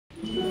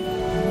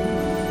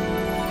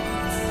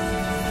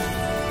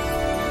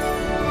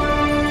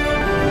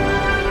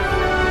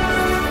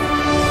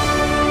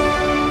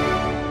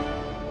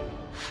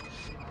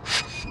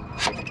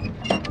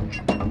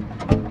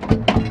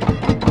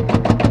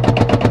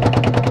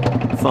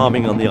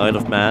farming on the Isle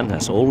of Man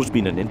has always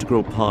been an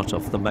integral part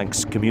of the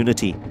Manx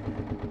community,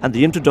 and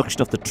the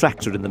introduction of the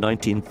tractor in the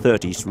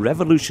 1930s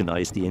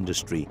revolutionised the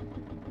industry.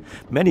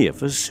 Many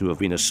of us who have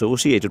been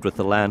associated with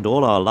the land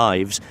all our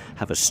lives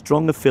have a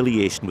strong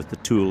affiliation with the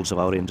tools of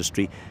our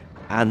industry,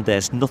 and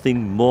there's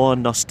nothing more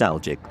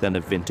nostalgic than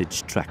a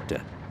vintage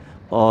tractor.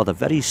 Or the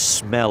very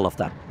smell of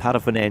that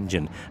paraffin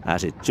engine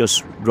as it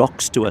just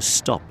rocks to a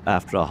stop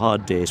after a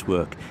hard day's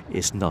work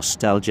is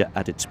nostalgia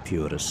at its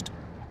purest.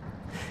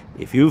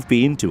 If you've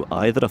been to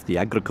either of the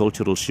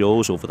agricultural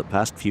shows over the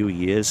past few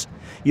years,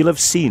 you'll have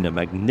seen a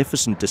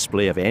magnificent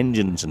display of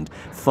engines and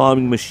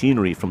farming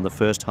machinery from the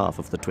first half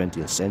of the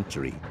 20th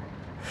century.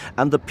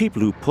 And the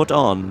people who put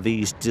on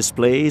these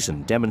displays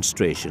and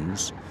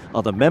demonstrations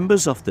are the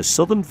members of the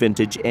Southern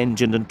Vintage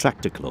Engine and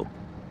Tractor Club.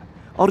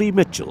 Ori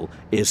Mitchell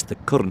is the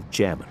current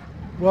chairman.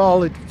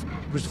 Well, it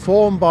was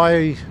formed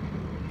by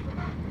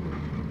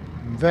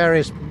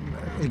various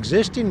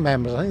existing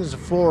members. I think there's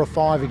 4 or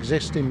 5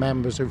 existing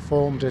members who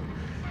formed it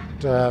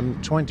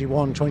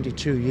 21,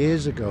 22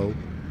 years ago.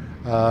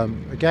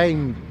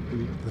 Again,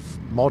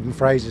 the modern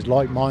phrase is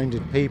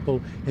like-minded people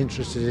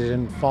interested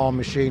in farm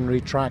machinery,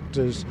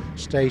 tractors,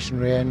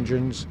 stationary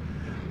engines,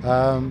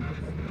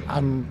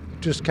 and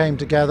just came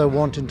together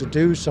wanting to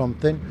do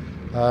something,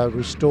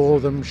 restore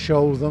them,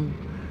 show them.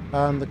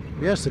 And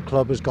yes, the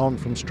club has gone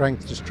from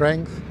strength to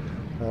strength.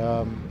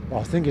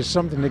 I think it's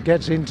something that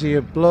gets into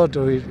your blood,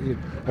 or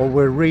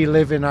we're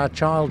reliving our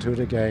childhood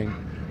again.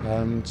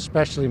 And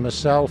especially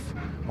myself,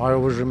 I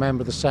always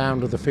remember the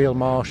sound of the field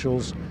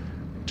marshals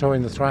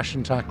towing the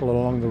thrashing tackle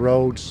along the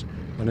roads.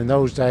 And in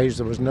those days,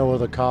 there was no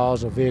other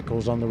cars or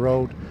vehicles on the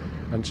road,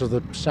 and so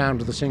the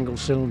sound of the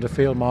single-cylinder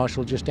field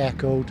marshal just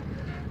echoed,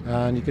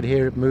 and you could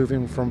hear it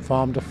moving from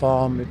farm to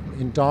farm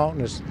in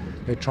darkness.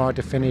 They tried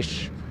to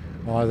finish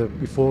either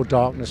before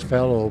darkness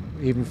fell or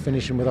even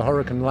finishing with a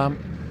hurricane lamp.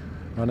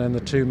 And then the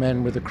 2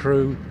 men with the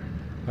crew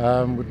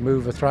would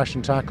move a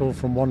thrashing tackle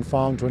from one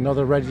farm to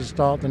another, ready to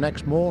start the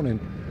next morning,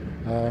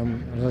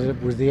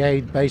 with the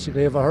aid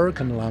basically of a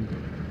hurricane lamp.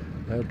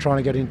 Trying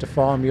to get into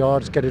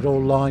farmyards, get it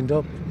all lined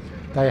up.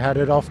 They had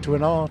it off to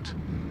an art.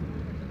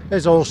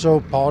 It's also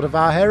part of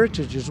our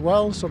heritage as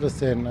well, sort of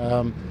thing.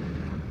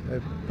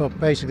 But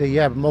basically,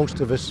 yeah,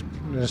 most of us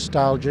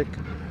nostalgic.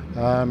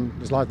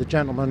 It's like the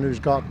gentleman who's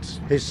got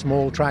his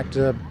small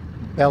tractor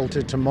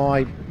belted to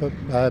my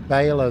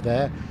baler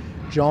there.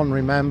 John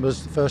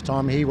remembers the first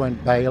time he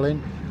went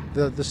baling,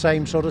 the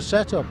same sort of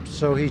setup.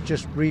 So he's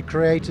just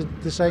recreated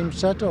the same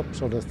setup,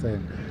 sort of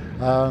thing.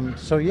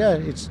 So yeah,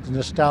 it's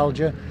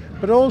nostalgia,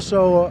 but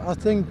also I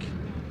think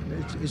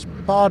it's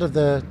part of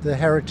the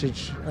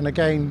heritage, and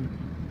again,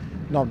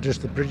 not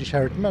just the British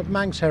heritage,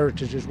 Manx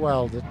heritage as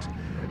well, that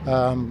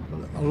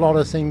a lot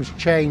of things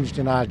changed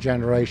in our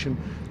generation.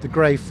 The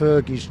grey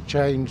Fergies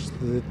changed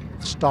the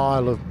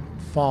style of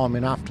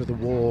farming after the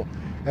war.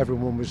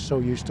 Everyone was so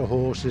used to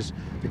horses.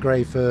 The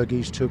grey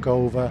Fergies took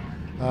over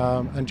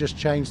and just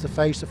changed the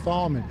face of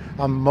farming.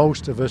 And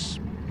most of us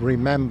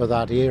remember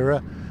that era.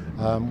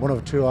 1 or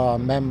 2 of our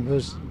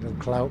members, they'll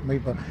clout me,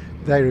 but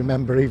they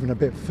remember even a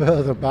bit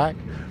further back.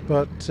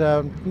 But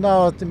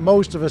no, I think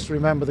most of us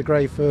remember the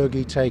grey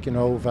Fergie taking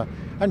over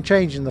and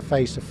changing the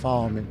face of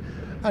farming.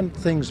 And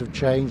things have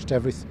changed.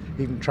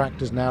 Even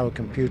tractors now are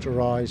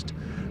computerised.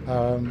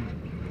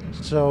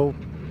 So,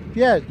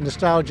 yeah,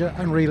 nostalgia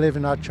and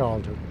reliving our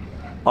childhood.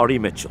 Ori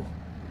Mitchell.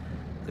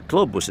 The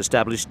club was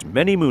established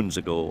many moons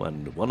ago,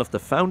 and one of the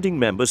founding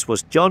members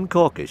was John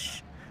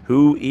Corkish,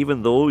 who,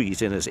 even though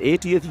he's in his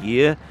 80th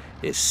year,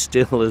 is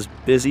still as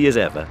busy as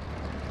ever.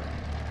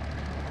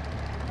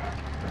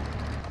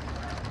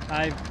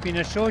 I've been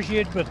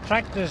associated with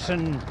tractors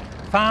and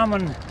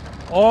farming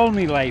all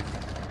my life,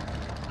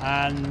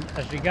 and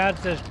as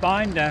regards this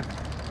binder,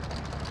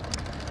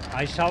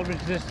 I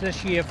salvaged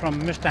this year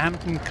from Mr.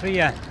 Hampton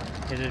Creer.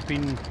 It has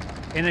been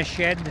in a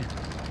shed,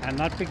 and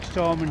that big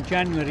storm in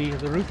January,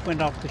 the roof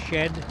went off the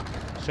shed,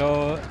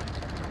 so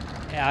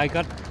I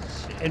got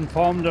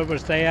informed it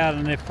was there,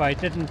 and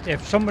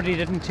if somebody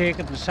didn't take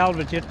it and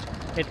salvage it,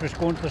 it was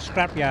going to the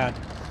scrapyard.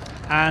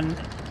 And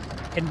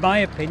in my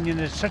opinion,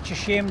 it's such a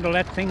shame to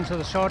let things of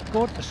the sort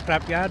go to the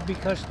scrapyard,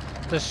 because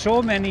there's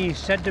so many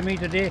said to me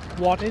today,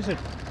 what is it?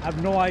 I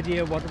have no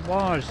idea what it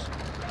was.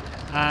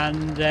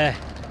 And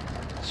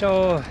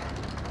so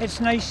it's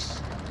nice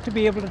to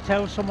be able to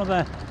tell some of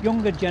the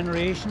younger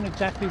generation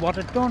exactly what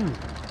it done.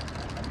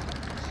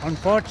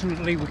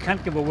 Unfortunately, we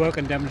can't give a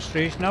working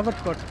demonstration of it,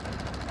 but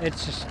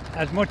it's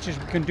as much as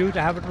we can do to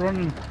have it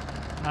running.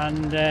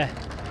 And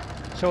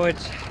so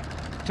it's,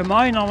 to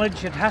my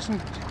knowledge, it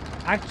hasn't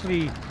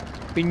actually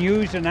been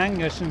used in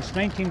Angus since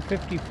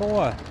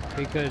 1954,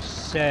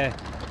 because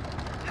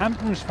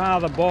Hampton's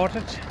father bought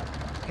it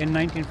in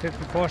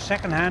 1954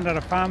 second hand at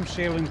a farm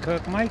sale in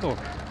Kirkmichael,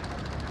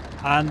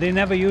 and they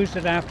never used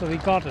it after they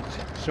got it.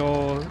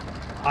 So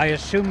I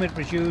assume it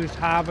was used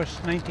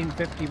harvest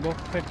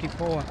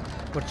 1954,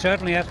 but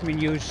certainly hasn't been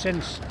used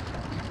since.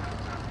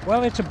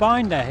 Well, it's a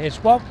binder. It's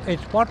what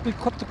we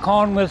cut the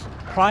corn with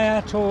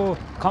prior to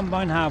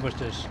combine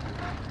harvesters.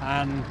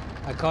 and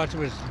of course it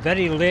was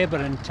very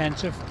labour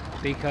intensive,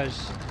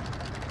 because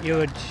you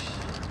would,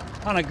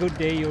 on a good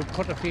day, you would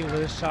cut a field of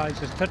this size.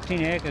 There's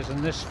 13 acres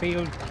in this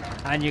field,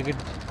 and you could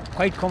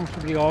quite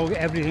comfortably,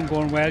 everything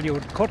going well, you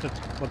would cut it.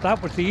 But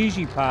that was the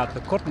easy part, the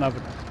cutting of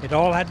it. It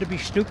all had to be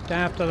stooked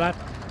after that.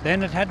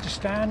 Then it had to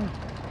stand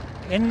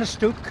in the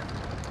stook.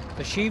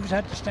 The sheaves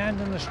had to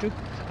stand in the stook,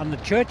 and the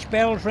church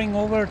bells ring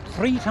over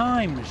 3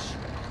 times.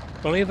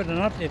 Believe it or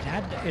not, it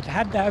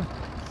had to have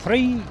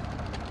three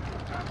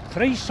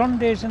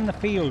Sundays in the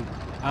field,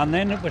 and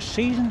then it was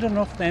seasoned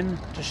enough then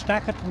to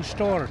stack it and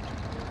store it.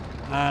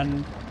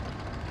 And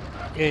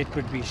it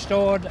would be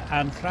stored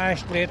and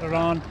thrashed later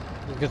on,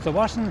 because there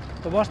wasn't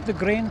the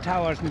grain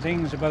towers and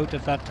things about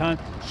at that time.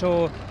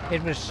 So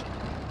it was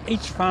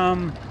each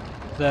farm,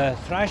 the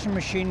thrashing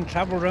machine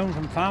travelled around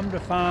from farm to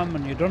farm,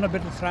 and you done a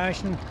bit of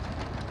thrashing,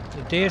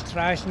 a day's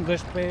thrashing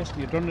this place, and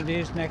you done a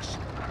day's next.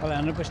 Well,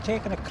 and it was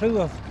taking a crew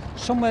of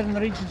somewhere in the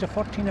regions of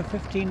 14 or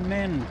 15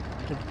 men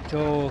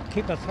to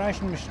keep a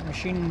thrashing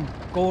machine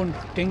going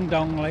ding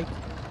dong like,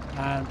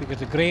 and because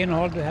the grain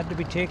had to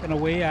be taken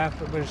away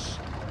after it was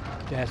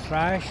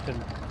thrashed,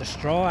 and the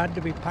straw had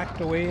to be packed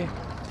away.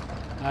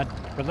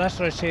 But that's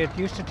what I say, it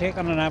used to take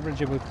on an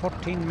average about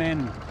 14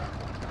 men.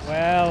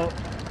 Well,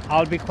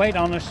 I'll be quite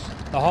honest,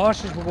 the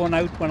horses were going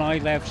out when I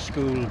left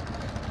school.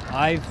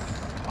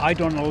 I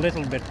done a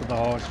little bit with the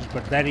horses,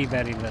 but very,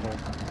 very little.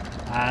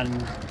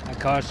 And of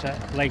course,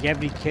 like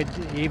every kid,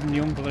 even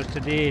young fellas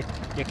today,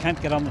 you can't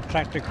get on the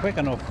tractor quick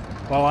enough.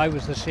 Well, I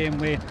was the same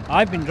way.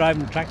 I've been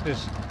driving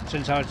tractors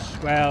since I was,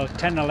 well,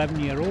 10, 11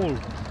 year old.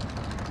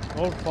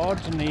 Old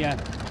Fords in the,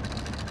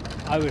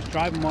 I was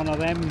driving one of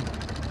them,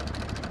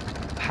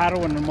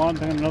 harrowing and one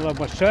thing and another,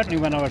 but certainly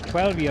when I was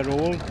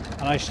 12-year-old,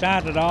 and I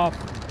started off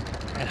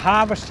at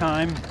harvest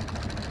time,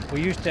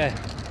 we used to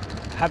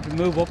have to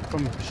move up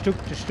from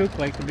stook to stook,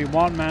 like there'd be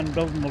one man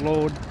building the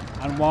load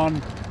and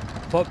one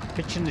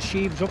pitching the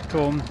sheaves up to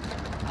him,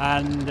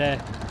 and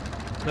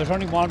there's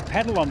only one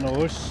pedal on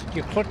those.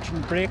 Your clutch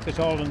and brake is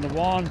all in the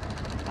one,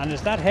 and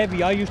it's that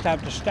heavy I used to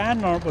have to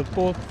stand on it with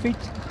both feet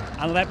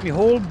and let my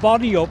whole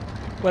body up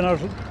when I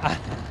was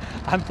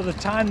and for the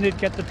time they'd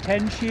get the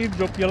 10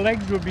 sheaves up, your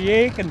legs would be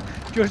aching,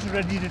 just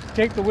ready to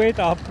take the weight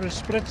off for a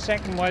split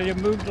second while you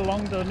moved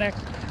along to the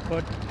next.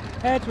 But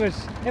it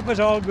was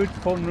all good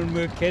fun when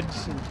we were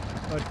kids,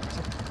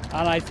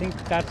 and I think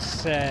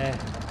that's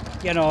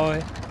you know,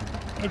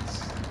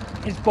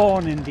 it's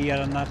born in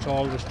there, and that's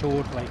all there's to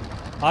it. Like,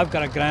 I've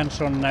got a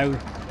grandson now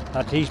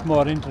that he's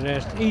more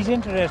interested. He's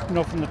interested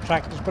enough in the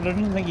tractors, but I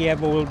don't think he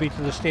ever will be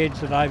to the stage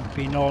that I've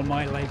been all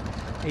my life.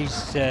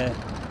 He's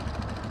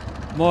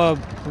more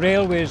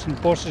railways and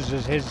buses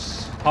is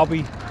his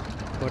hobby,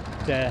 but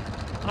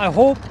I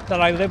hope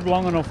that I live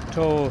long enough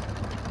to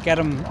get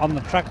him on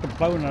the tractor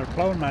ploughing or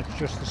ploughing match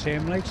just the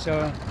same, like,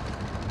 so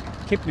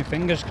keep my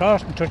fingers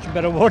crossed and touch a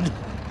bit of wood.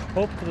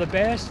 Hope for the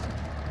best.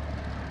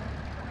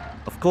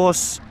 Of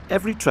course,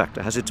 every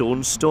tractor has its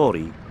own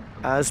story,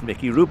 as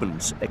Mickey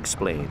Rubens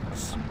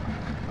explains.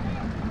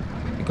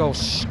 You go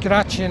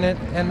scratching it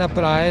in the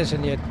briars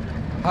and you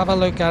have a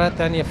look at it,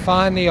 then you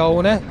find the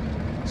owner,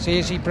 see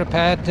is he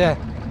prepared to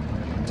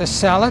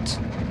sell it,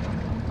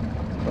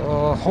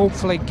 or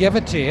hopefully give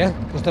it to you,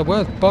 because they're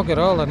worth bugger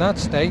all in that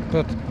state,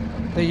 but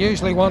they're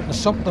usually wanting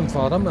something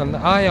for them, and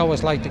I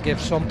always like to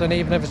give something,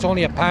 even if it's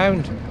only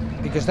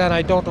 £1, because then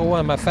I don't owe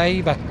him a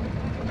favour.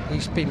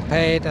 He's been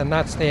paid and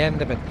that's the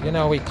end of it. You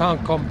know, he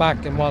can't come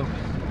back and want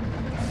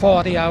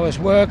 40 hours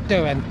work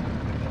doing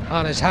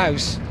on his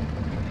house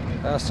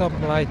or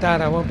something like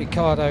that. I won't be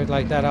caught out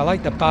like that. I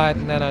like to buy it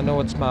and then I know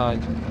it's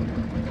mine.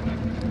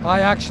 I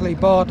actually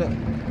bought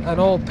an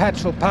old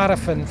petrol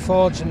paraffin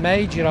Fords and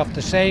Major off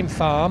the same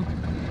farm,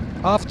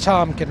 off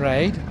Tom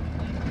Kinraid,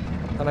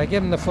 and I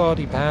gave him the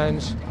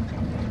 £40,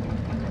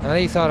 and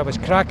he thought it was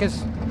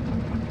crackers.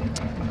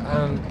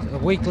 And a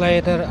week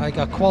later I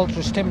got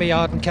Qualters Timber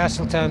Yard in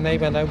Castletown. They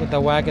went out with the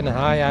wagon and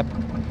high-ab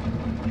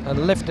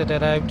and lifted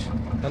it out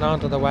and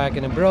onto the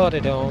wagon and brought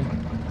it home,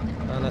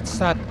 and it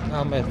sat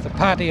on the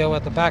patio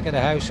at the back of the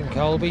house in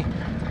Colby,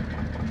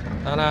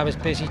 and I was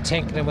busy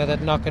tinkering with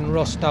it, knocking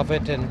rust off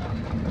it, and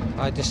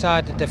I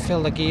decided to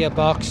fill the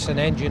gearbox and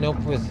engine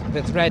up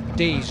with red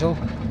diesel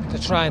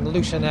to try and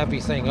loosen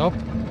everything up.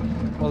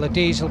 Well, the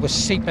diesel was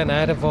seeping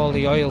out of all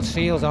the oil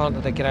seals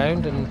onto the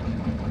ground, and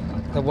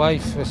the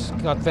wife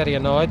got very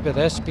annoyed with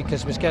this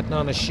because it was getting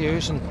on her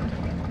shoes and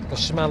the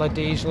smell of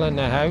diesel in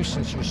the house,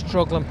 and she was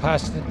struggling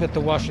past it with the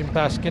washing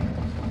basket,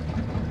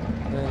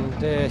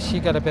 and she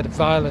got a bit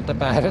violent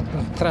about it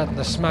and threatened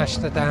to smash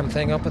the damn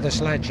thing up with a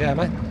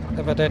sledgehammer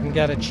if I didn't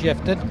get it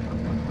shifted.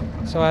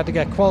 So I had to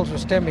get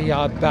Qualters Timber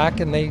Yard back,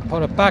 and they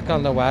put it back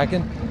on the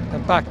wagon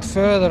and backed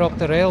further up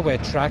the railway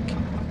track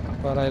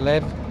where I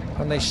live,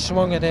 and they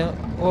swung it in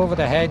over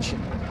the hedge,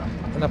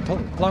 and I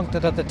plonked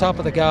it at the top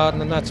of the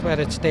garden, and that's where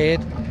it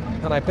stayed.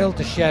 And I built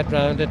a shed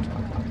round it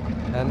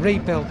and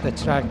rebuilt the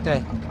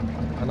tractor,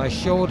 and I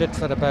showed it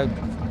for about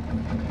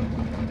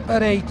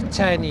 8 to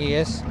 10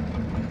 years.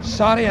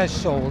 Sorry I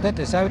sold it.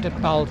 It's out at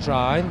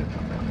Baldrine,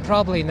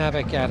 probably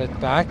never get it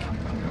back.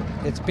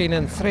 It's been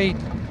in 3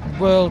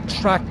 World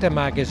Tractor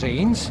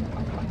magazines.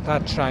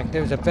 That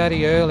tractor was a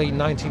very early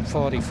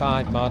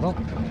 1945 model.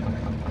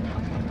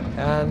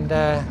 And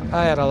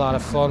I had a lot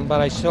of fun, but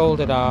I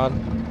sold it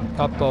on,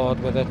 got bored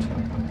with it.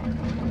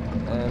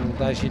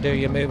 And as you do,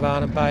 you move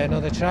on and buy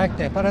another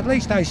tractor. But at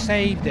least I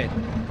saved it.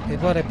 It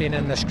would have been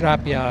in the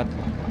scrapyard.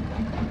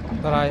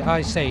 But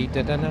I saved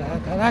it. And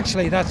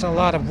actually, that's a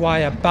lot of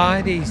why I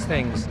buy these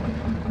things.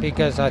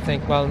 Because I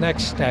think, well,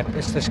 next step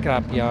is the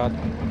scrapyard,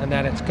 and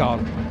then it's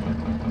gone.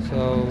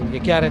 So you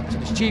get it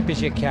as cheap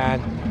as you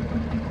can.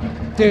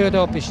 Do it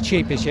up as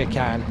cheap as you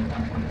can.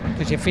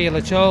 Because you feel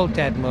it's all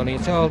dead money,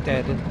 it's all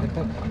dead.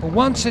 But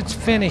once it's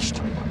finished,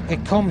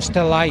 it comes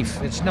to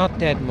life. It's not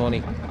dead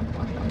money.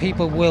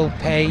 People will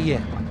pay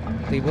you.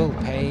 They will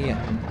pay you.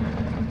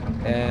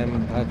 I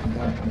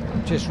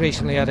just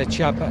recently had a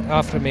chap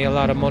offer me a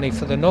lot of money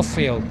for the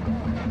Nuffield,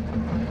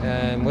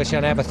 which I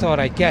never thought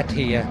I'd get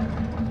here.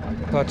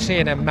 But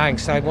seeing in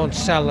Manx, I won't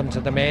sell them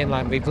to the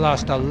mainland. We've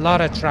lost a lot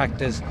of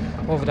tractors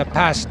over the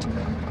past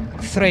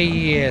 3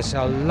 years.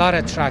 A lot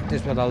of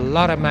tractors with a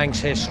lot of Manx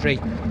history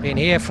been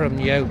here from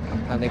new,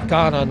 and they've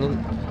gone on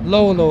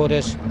low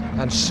loaders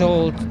and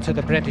sold to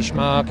the British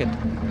market.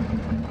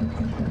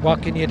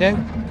 What can you do?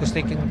 Because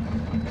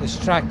there's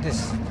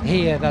tractors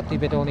here that they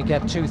would only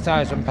get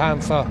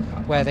 £2,000 for,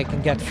 where they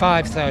can get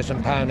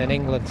 £5,000 in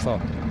England for,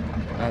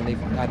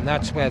 and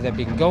that's where they've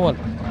been going.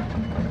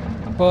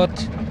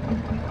 But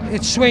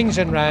it swings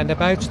and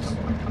roundabouts.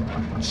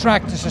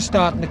 Tractors are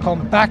starting to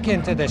come back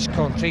into this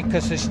country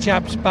because there's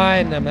chaps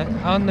buying them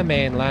on the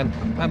mainland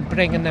and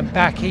bringing them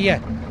back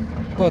here.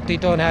 But they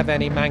don't have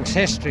any Manx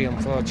history,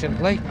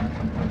 unfortunately.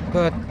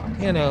 But,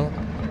 you know,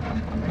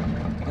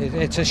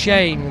 it's a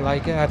shame.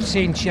 Like, I've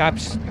seen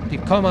chaps,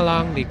 they've come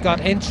along, they've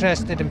got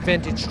interested in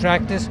vintage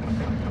tractors.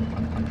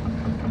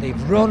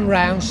 They've run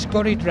round,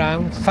 scurried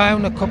round,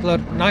 found a couple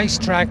of nice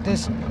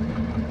tractors,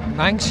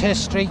 Manx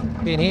history,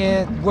 been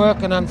here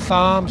working on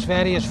farms,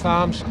 various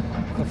farms,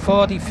 for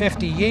 40,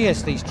 50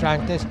 years, these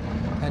tractors.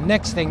 And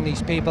next thing,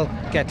 these people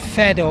get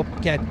fed up,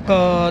 get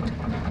bored,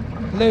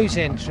 lose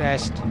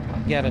interest,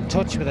 get in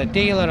touch with a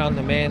dealer on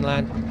the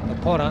mainland, and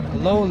put on a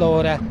low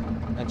loader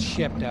and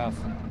shipped off.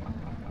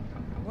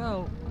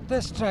 Well,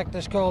 this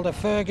tractor's called a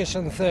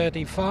Ferguson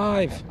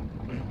 35.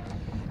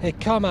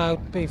 It come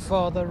out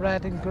before the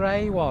red and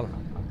grey one.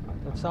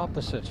 It's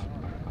opposite.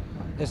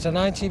 It's a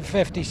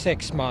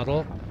 1956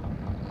 model,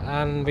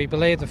 and we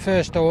believe the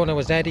first owner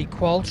was Eddie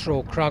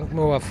Qualtrough,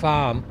 Cronkmoor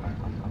Farm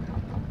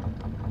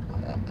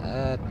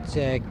at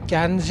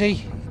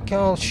Gansey,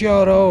 called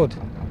Shore Road.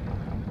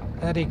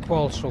 Eddie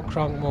Qualtrough,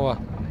 Cronkmoor.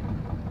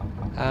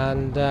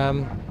 And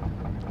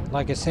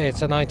like I say,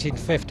 it's a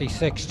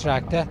 1956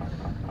 tractor.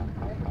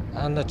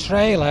 And the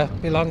trailer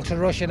belonged to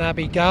Russian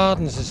Abbey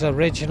Gardens, its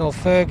original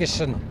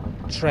Ferguson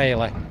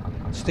trailer.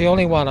 It's the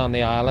only one on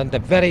the island. They're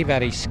very,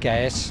 very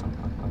scarce.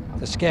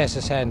 The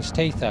scarcest hen's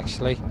teeth,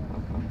 actually.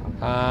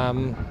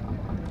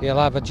 You'll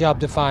have a job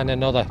to find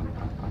another,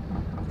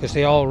 because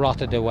they all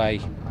rotted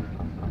away.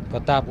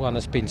 But that one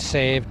has been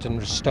saved and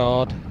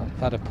restored. I've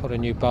had to put a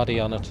new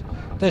body on it.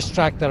 This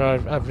tractor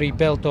I've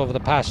rebuilt over the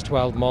past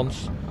 12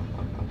 months.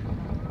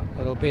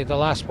 It'll be the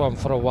last one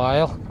for a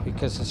while,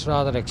 because it's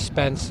rather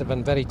expensive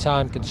and very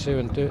time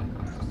consuming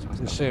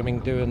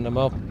doing them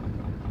up.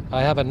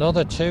 I have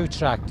another 2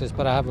 tractors,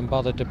 but I haven't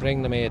bothered to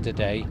bring them here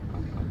today.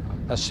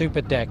 A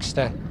Super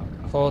Dexter,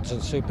 Fords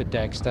and Super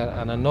Dexter,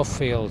 and a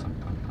Nuffield.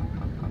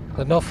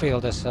 The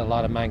Nuffield has a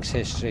lot of Manx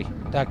history.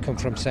 That come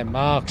from St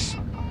Mark's. A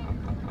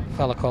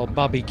fella called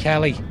Bobby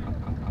Kelly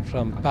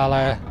from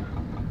Ballacriink,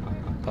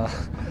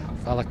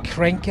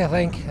 I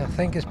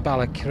think it's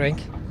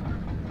Ballacriink.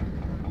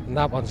 And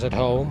that one's at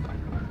home.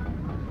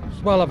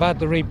 Well, I've had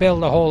to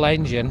rebuild the whole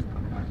engine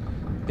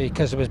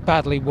because it was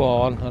badly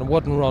worn and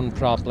wouldn't run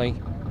properly.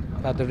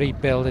 I've had to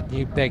rebuild it,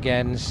 new big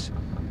ends,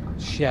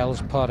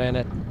 shells put in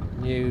it,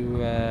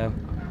 new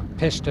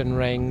piston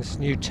rings,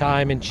 new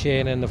timing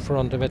chain in the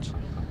front of it,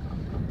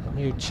 a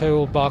new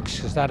toolbox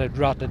because that had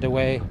rotted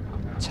away,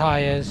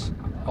 tyres,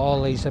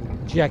 all these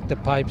injector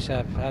pipes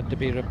have had to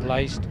be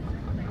replaced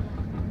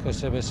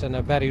because it was in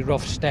a very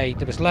rough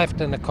state. It was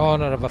left in the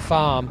corner of a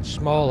farm,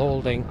 small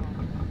holding,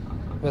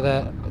 with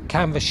a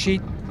canvas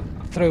sheet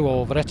through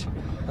over it,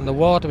 and the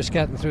water was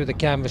getting through the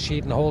canvas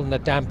sheet and holding the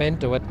damp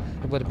into it.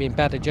 It would have been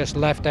better just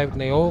left out in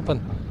the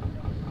open.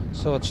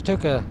 So it's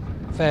took a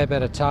fair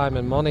bit of time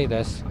and money,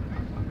 this.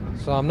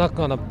 So I'm not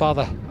going to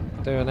bother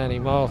doing any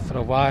more for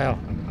a while.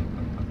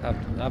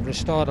 I've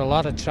restored a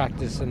lot of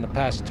tractors in the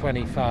past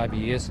 25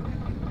 years.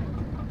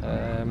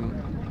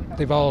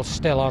 They've all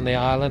still on the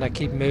island. I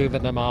keep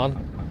moving them on,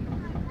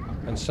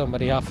 and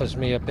somebody offers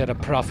me a bit of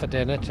profit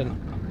in it, and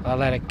I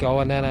let it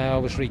go, and then I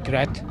always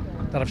regret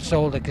that I've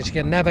sold it, because you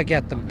can never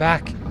get them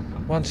back.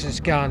 Once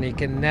it's gone, you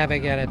can never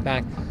get it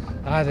back.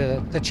 Either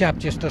the chap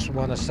just doesn't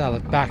want to sell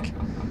it back.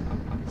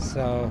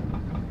 So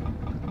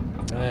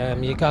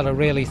you got to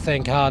really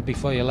think hard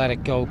before you let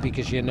it go,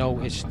 because you know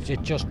it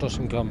just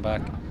doesn't come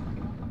back.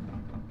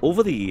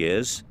 Over the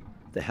years,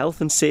 The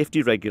health and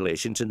safety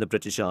regulations in the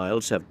British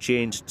Isles have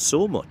changed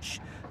so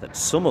much that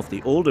some of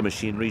the older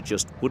machinery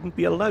just wouldn't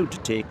be allowed to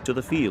take to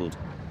the field.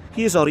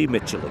 Here's Ori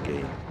Mitchell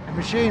again. A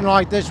machine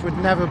like this would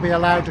never be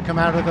allowed to come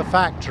out of the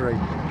factory.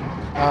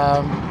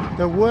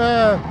 There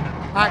were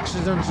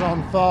accidents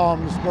on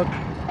farms, but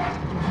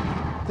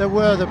there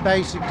were the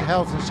basic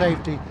health and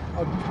safety.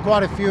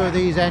 Quite a few of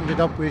these ended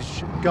up with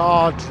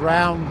guards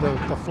round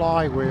the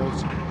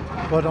flywheels,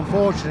 but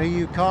unfortunately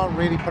you can't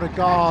really put a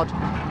guard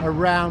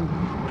around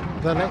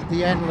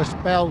the endless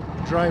belt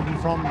driven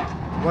from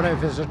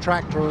whatever is a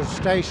tractor or a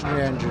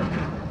stationary engine.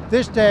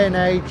 This day and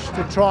age,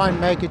 to try and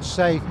make it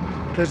safe,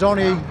 there's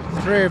only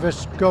 3 of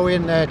us go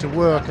in there to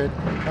work it,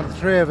 and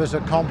 3 of us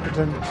are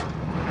competent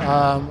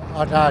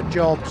at our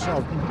jobs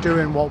of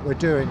doing what we're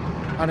doing.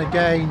 And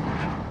again,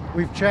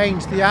 we've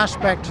changed the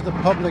aspect to the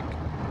public,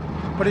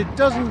 but it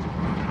doesn't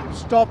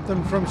stop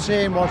them from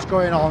seeing what's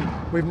going on.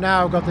 We've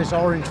now got this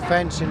orange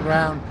fencing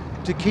round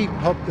to keep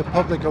the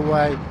public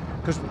away,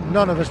 because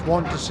none of us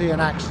want to see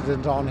an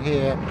accident on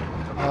here.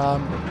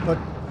 But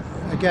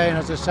again,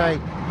 as I say,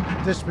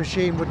 this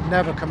machine would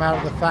never come out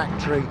of the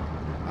factory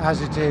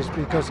as it is,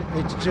 because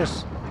it's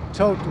just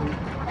total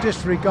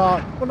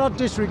not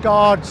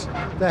disregards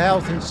the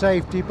health and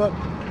safety, but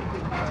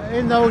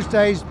in those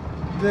days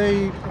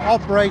the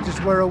operators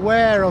were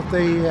aware of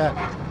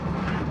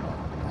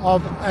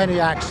any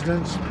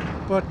accidents,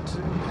 but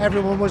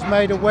everyone was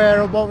made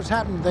aware of what was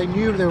happening. They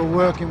knew they were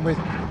working with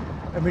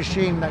a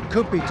machine that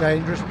could be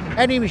dangerous.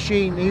 Any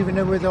machine,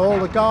 even with all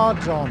the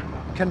guards on,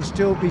 can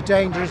still be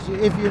dangerous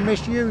if you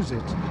misuse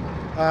it.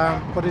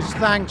 But it's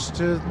thanks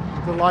to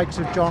the likes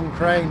of John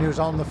Crane, who's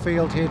on the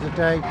field here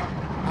today,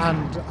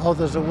 and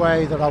others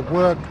away that I've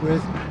worked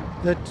with,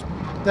 that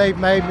they've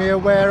made me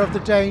aware of the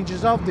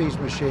dangers of these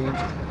machines,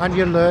 and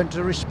you learn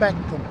to respect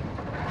them.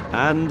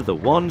 And the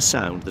one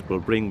sound that will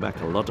bring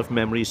back a lot of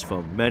memories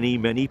for many,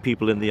 many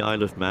people in the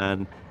Isle of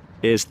Man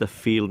is the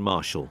Field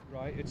Marshal.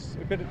 Right, it's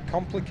a bit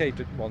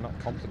complicated, well, not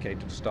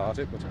complicated to start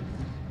it, but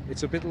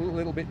it's a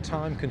little bit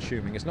time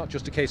consuming. It's not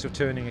just a case of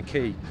turning a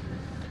key.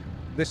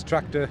 This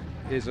tractor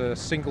is a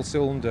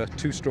single-cylinder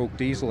 2-stroke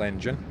diesel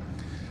engine,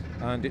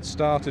 and it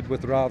started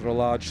with rather a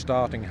large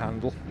starting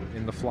handle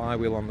in the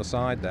flywheel on the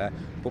side there,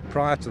 but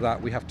prior to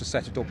that we have to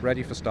set it up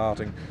ready for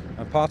starting,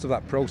 and part of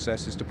that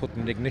process is to put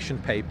an ignition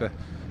paper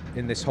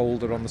in this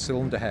holder on the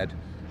cylinder head.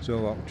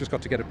 So I've just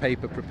got to get a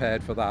paper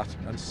prepared for that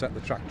and set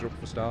the tractor up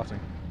for starting.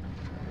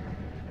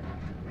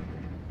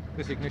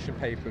 This ignition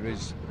paper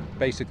is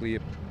basically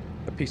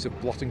a piece of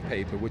blotting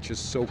paper which is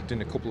soaked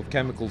in a couple of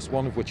chemicals,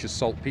 one of which is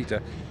saltpeter,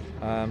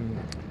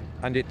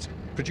 and it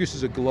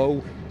produces a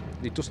glow.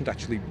 It doesn't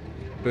actually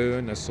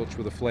burn as such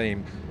with a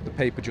flame. The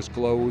paper just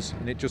glows,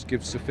 and it just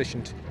gives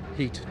sufficient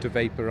heat to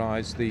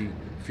vaporize the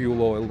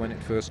fuel oil when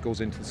it first goes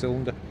into the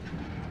cylinder.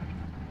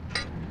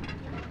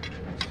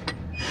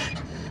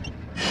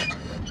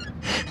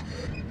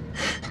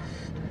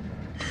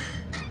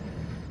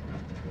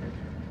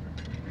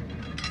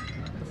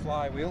 The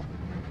flywheel,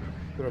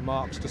 there are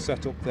marks to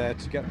set up there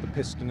to get the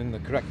piston in the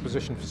correct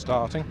position for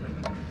starting.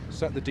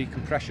 Set the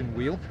decompression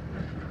wheel.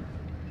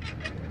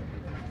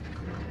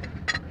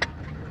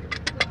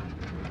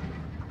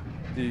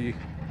 The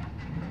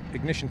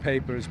ignition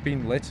paper has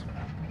been lit,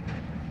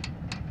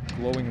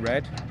 glowing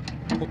red,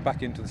 put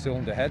back into the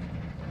cylinder head.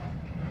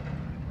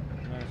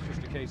 Now it's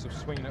just a case of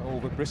swinging it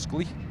over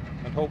briskly,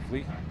 and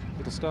hopefully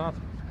it'll start.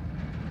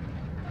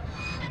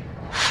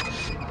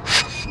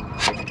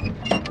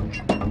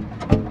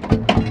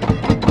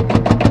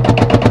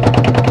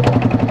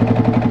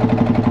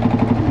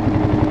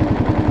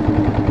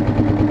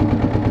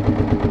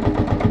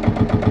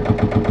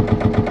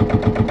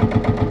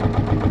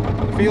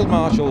 Field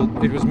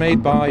Marshal, it was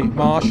made by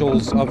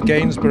Marshalls of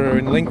Gainsborough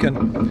in Lincoln,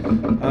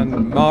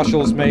 and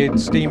Marshalls made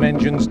steam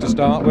engines to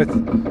start with,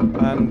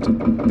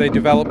 and they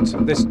developed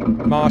this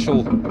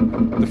Marshal,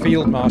 the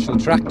Field Marshal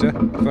tractor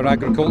for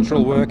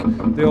agricultural work.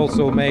 They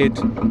also made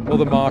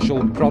other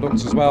Marshall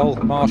products as well,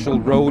 Marshall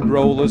road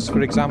rollers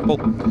for example.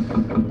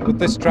 But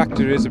this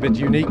tractor is a bit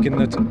unique in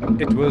that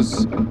it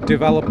was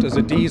developed as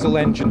a diesel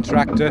engine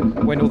tractor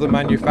when other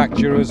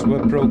manufacturers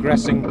were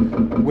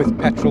progressing with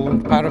petrol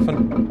and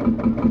paraffin.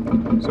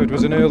 So it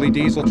was an early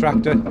diesel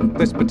tractor.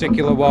 This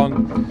particular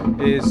one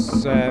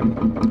is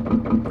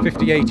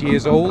 58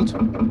 years old.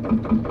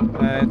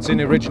 It's in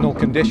original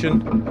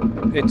condition.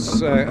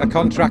 It's a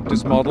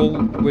contractor's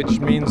model, which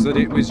means that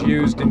it was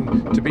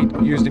to be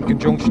used in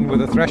conjunction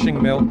with a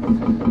threshing mill.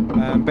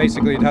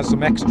 Basically it has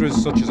some extras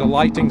such as a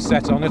lighting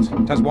set on it.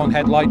 It has one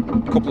headlight,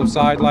 a couple of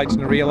side lights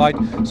and a rear light,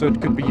 so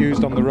it could be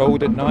used on the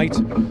road at night.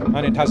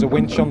 And it has a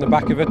winch on the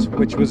back of it,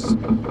 which was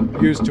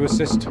used to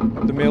assist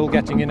the mill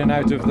getting in and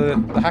out of the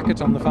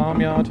hacket on the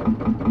farmyard.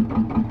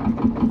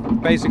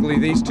 Basically,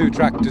 these two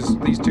tractors,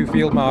 these two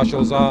field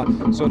marshals, are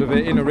sort of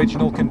in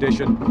original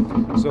condition,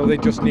 so they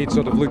just need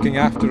sort of looking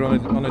after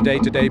on a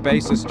day-to-day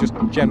basis, just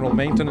general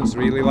maintenance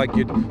really, like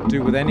you'd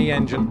do with any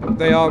engine.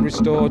 They are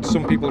restored.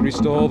 Some people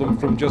restore them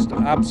from just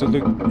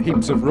absolute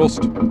heaps of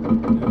rust.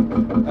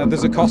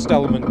 There's a cost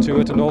element to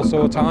it and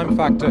also a time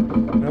factor,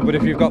 but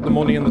if you've got the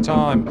money and the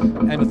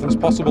time, anything's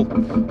possible.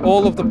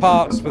 All of the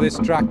parts for this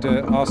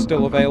tractor are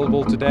still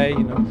available today.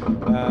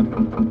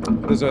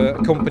 There's a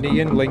company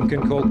in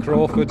Lincoln called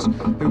Crawford's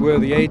who were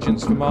the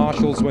agents for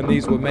Marshalls when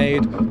these were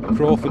made.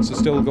 Crawford's are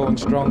still going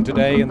strong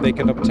today, and they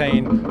can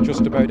obtain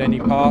just about any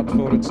part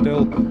for it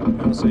still,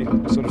 say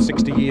sort of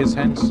 60 years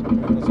hence.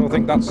 So I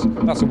think that's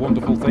a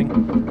wonderful thing.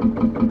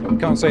 You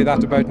can't say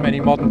that about many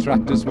modern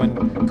tractors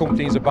when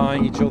companies are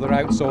buying each other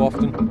out so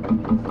often.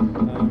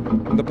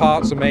 And the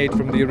parts are made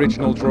from the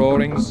original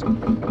drawings.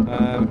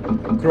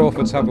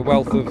 Crawford's have a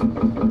wealth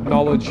of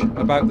knowledge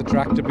about the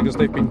tractor because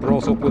they've been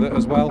brought up with it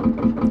as well.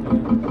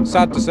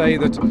 Sad to say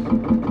that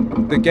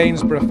the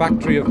Gainsborough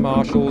factory of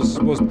Marshalls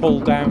was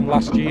pulled down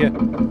last year,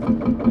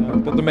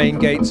 but the main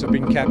gates have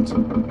been kept.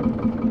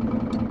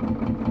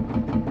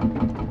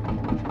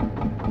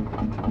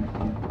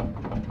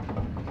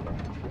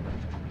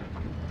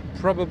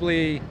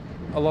 Probably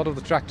a lot of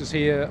the tractors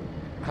here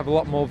have a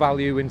lot more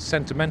value in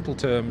sentimental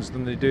terms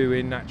than they do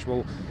in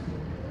actual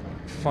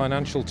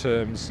financial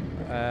terms.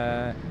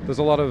 There's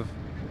a lot of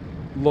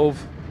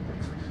love,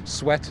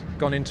 sweat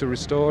gone into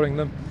restoring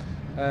them.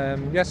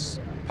 Yes,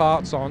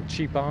 parts aren't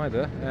cheap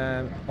either.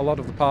 A lot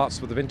of the parts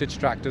for the vintage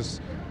tractors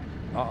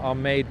are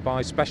made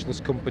by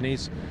specialist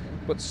companies,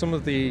 but some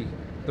of the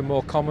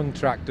more common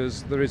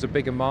tractors, there is a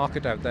bigger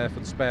market out there for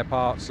the spare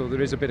parts, so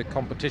there is a bit of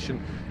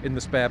competition in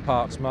the spare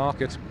parts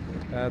market.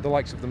 The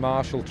likes of the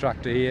Marshall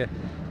tractor here,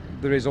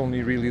 there is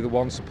only really the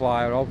one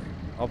supplier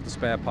of the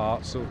spare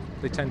parts, so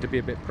they tend to be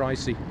a bit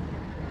pricey.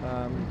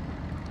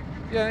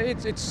 Yeah,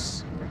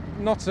 it's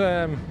not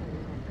a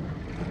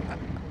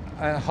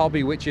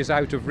hobby which is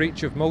out of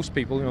reach of most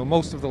people.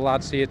 Most of the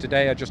lads here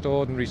today are just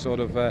ordinary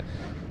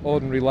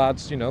ordinary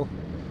lads,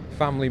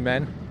 family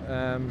men,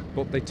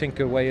 but they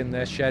tinker away in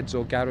their sheds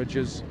or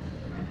garages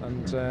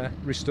and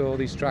restore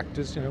these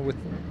tractors, with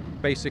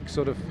basic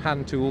sort of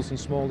hand tools and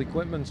small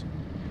equipment.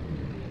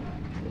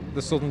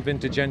 The Southern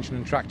Vintage Engine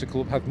and Tractor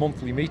Club have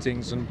monthly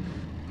meetings, and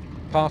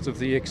part of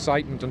the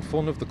excitement and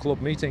fun of the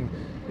club meeting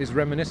is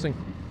reminiscing.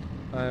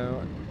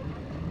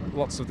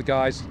 Lots of the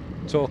guys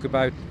talk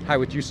about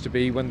how it used to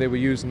be when they were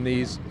using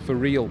these for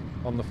real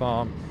on the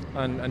farm,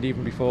 and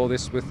even before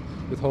this with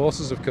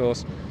horses, of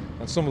course.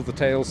 And some of the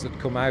tales that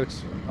come out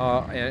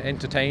are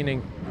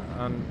entertaining,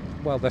 and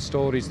well, they're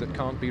stories that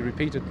can't be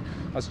repeated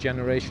as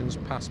generations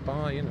pass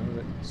by.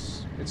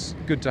 It's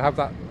good to have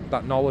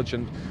that knowledge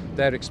and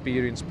their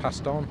experience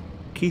passed on.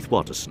 Keith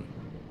Watterson.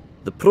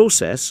 The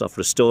process of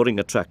restoring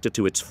a tractor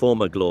to its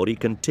former glory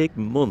can take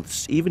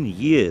months, even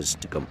years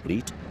to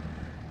complete,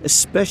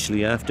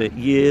 especially after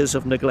years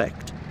of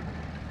neglect.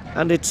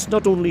 And it's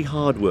not only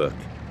hard work,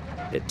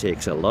 it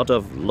takes a lot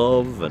of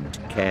love and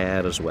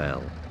care as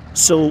well.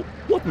 So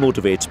what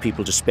motivates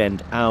people to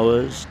spend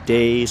hours,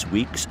 days,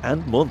 weeks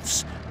and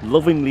months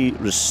lovingly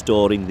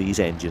restoring these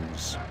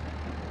engines?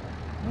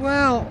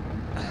 Well,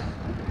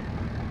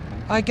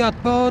 I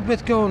got bored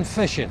with going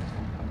fishing,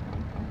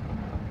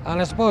 and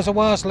I suppose I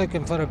was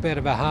looking for a bit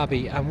of a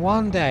hobby, and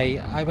one day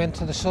I went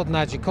to the Southern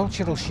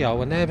Agricultural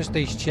Show, and there was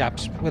these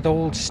chaps with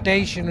old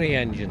stationary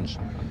engines,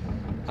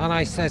 and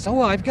I says,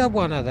 oh, I've got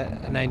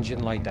an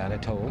engine like that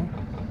at home.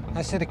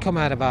 I said, it come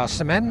out of our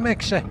cement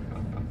mixer.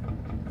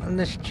 And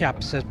this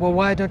chap says, well,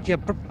 why don't you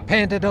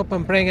paint it up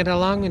and bring it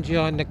along and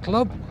join the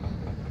club?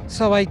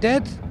 So I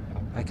did.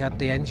 I got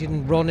the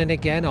engine running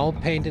again, all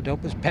painted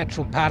up as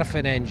petrol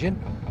paraffin engine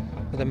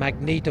with a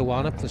magneto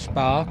on it for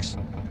sparks.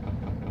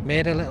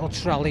 Made a little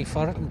trolley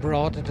for it and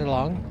brought it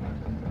along.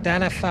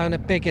 Then I found a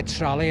bigger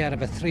trolley out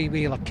of a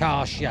three-wheeler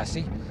car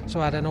chassis, so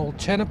I had an old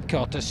turnip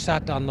cutter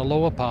sat on the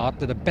lower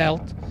part with a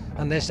belt,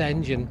 and this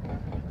engine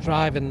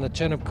driving the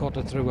turnip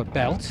cutter through a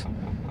belt.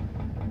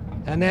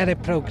 And then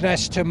it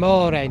progressed to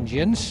more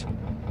engines,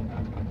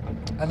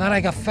 and then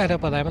I got fed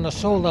up with them and I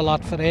sold a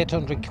lot for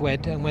 800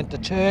 quid and went to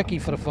Turkey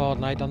for a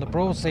fortnight on the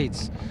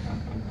proceeds.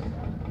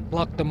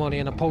 Locked the money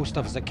in a post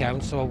office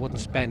account so I wouldn't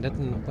spend it,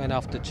 and went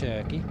off to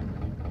Turkey.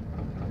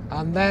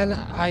 And then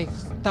I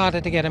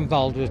started to get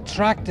involved with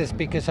tractors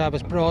because I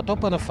was brought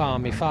up on a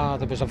farm. My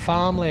father was a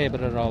farm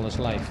labourer all his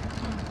life.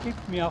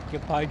 Keeps me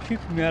occupied,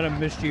 keeps me out of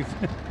mischief.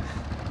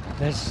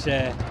 This,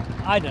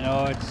 I don't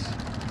know, it's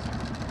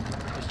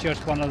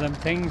just one of them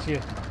things.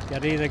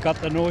 You've either got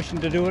the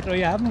notion to do it or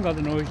you haven't got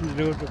the notion to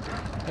do it.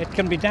 It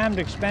can be damned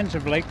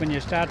expensive, like when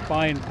you start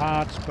buying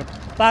parts, but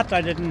that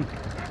I didn't.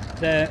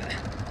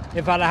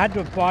 If I had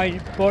to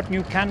have bought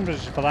new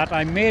canvases for that,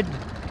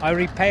 I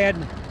repaired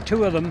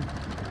two of them,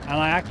 and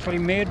I actually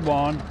made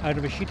one out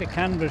of a sheet of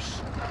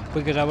canvas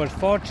because I was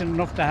fortunate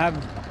enough to have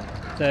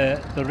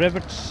the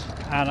rivets,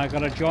 and I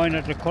got a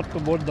joiner to cut the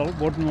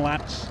wooden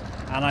lats,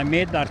 and I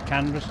made that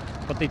canvas.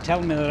 but they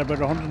tell me they're about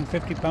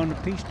 £150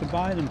 a piece to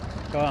buy them.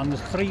 So, and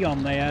there's 3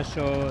 on there,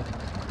 so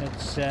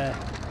it's, and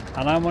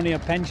I'm only a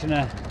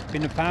pensioner,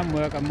 been a farm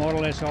worker more or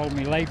less all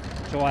my life,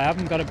 so I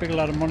haven't got a big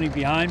lot of money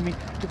behind me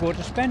to go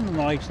to spend on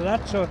the likes of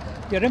that, so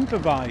you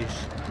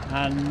improvise,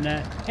 and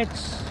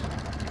it's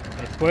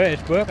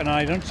working.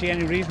 I don't see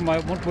any reason why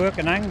it won't work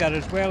in anger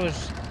as well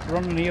as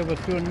running here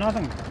with doing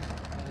nothing.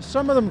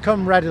 Some of them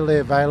come readily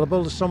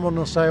available. Someone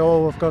will say,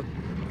 oh, I've got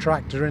a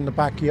tractor in the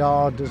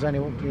backyard, do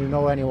you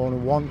know anyone who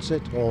wants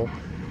it? Or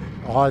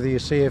either you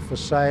see it for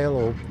sale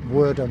or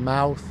word of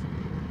mouth.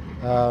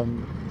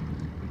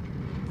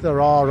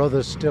 There are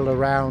others still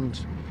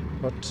around,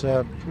 but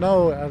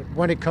no,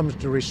 when it comes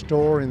to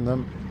restoring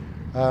them,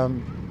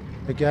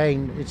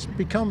 again, it's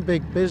become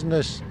big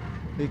business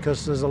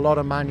because there's a lot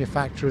of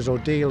manufacturers or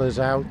dealers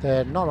out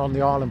there, not on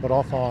the island but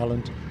off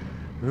island,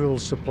 who will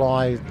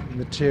supply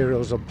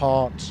materials or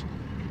parts.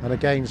 And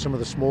again, some of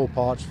the small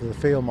parts for the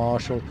Field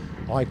Marshal,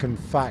 I can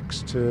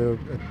fax to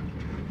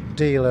a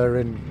dealer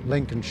in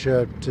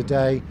Lincolnshire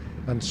today,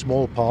 and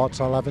small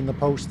parts I'll have in the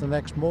post the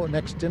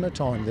next dinner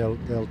time.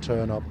 They'll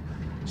turn up.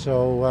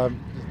 So,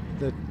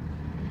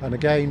 and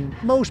again,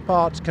 most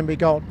parts can be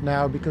got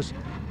now because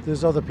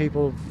there's other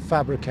people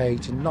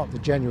fabricating, not the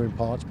genuine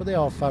parts, but they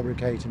are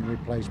fabricating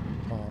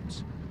replacement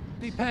parts.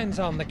 Depends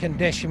on the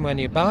condition when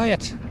you buy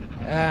it.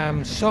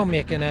 Some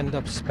you can end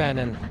up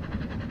spending,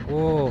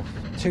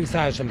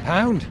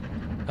 £2,000,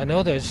 and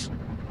others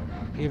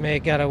you may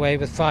get away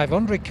with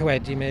 500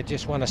 quid. You may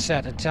just want a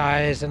set of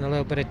tyres and a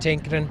little bit of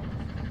tinkering.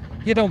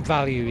 You don't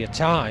value your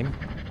time,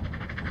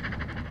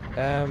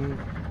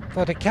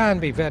 but it can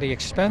be very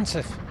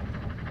expensive.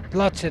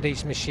 Lots of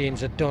these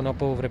machines are done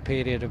up over a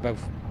period of about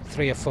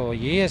 3 or 4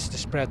 years to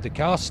spread the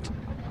cost.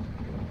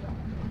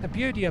 The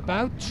beauty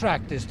about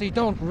tractors, they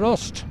don't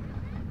rust.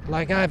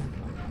 Like I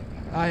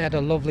had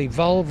a lovely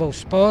Volvo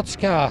sports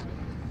car,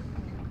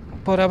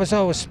 but I was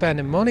always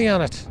spending money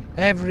on it.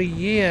 Every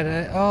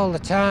year, all the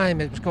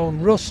time, it was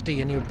going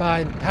rusty, and you're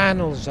buying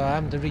panels or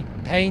having to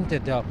repaint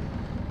it.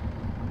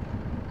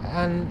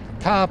 And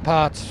car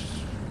parts,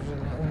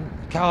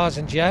 cars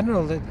in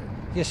general,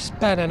 you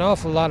spend an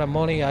awful lot of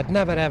money. I'd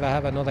never ever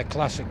have another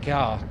classic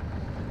car.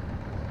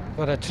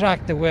 But a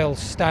tractor will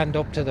stand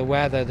up to the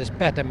weather. There's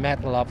better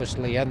metal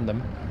obviously in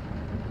them.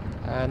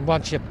 And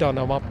once you've done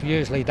them up,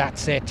 usually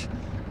that's it.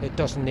 It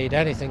doesn't need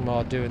anything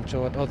more doing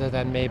to it other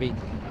than maybe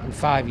in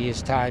 5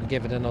 years' time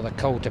give it another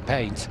coat of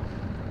paint,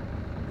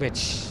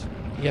 which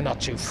you're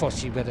not too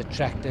fussy with a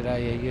tractor, are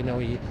you? You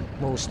know,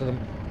 most of them,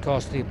 of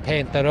course, they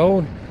paint their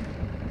own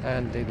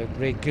and they look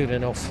really good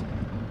enough,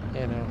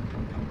 you know.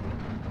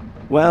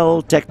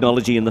 Well,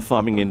 technology in the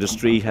farming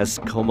industry has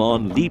come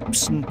on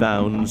leaps and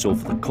bounds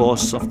over the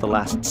course of the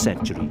last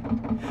century.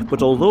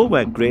 But although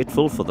we're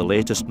grateful for the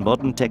latest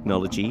modern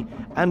technology,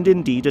 and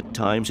indeed at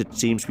times it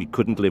seems we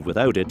couldn't live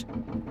without it,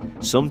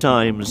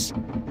 sometimes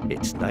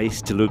it's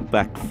nice to look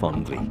back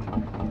fondly.